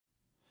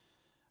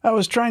I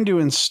was trying to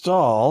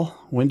install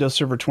Windows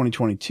Server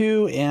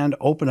 2022 and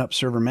open up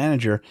Server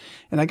Manager,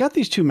 and I got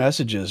these two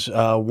messages.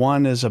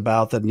 One is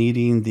about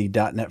needing the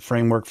 .NET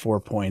Framework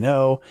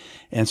 4.0,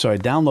 and so I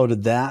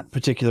downloaded that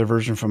particular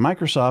version from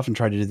Microsoft and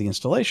tried to do the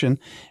installation,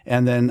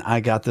 and then I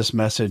got this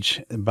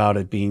message about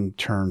it being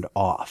turned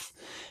off.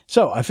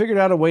 So I figured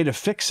out a way to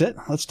fix it.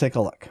 Let's take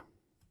a look.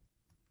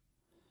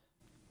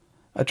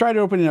 I tried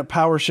opening up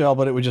PowerShell,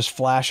 but it would just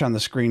flash on the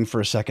screen for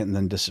a second and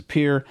then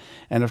disappear.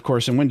 And of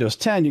course, in Windows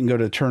 10, you can go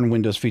to turn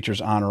Windows features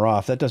on or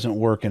off. That doesn't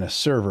work in a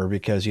server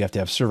because you have to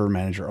have Server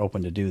Manager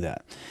open to do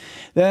that.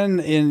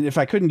 Then if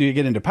I couldn't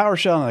get into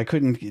PowerShell and I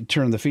couldn't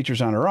turn the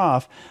features on or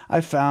off,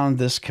 I found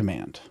this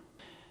command.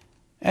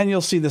 And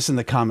you'll see this in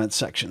the comments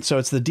section. So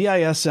it's the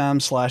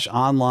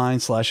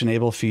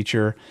DISM/online/enable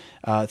feature,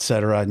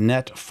 etc.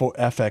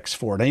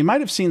 netfx4. Now you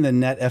might have seen the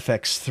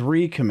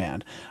netfx3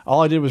 command.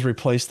 All I did was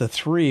replace the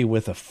 3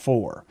 with a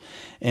 4.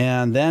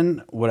 And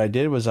then what I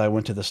did was I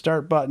went to the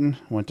start button,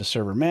 went to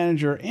Server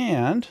Manager,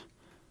 and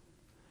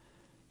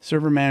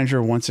Server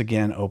Manager once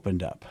again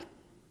opened up.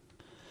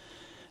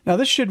 Now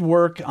this should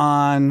work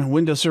on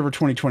Windows Server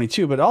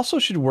 2022, but also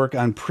should work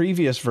on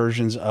previous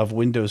versions of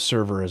Windows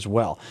Server as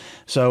well.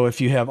 So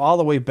if you have all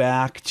the way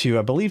back to,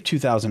 I believe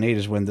 2008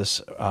 is when this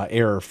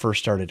error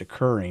first started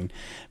occurring,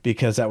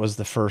 because that was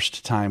the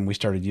first time we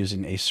started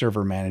using a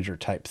Server Manager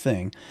type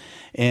thing.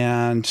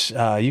 And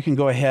you can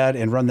go ahead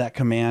and run that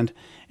command,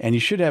 and you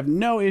should have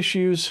no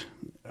issues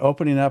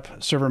opening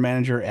up Server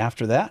Manager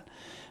after that.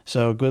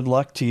 So good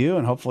luck to you,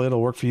 and hopefully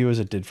it'll work for you as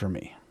it did for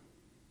me.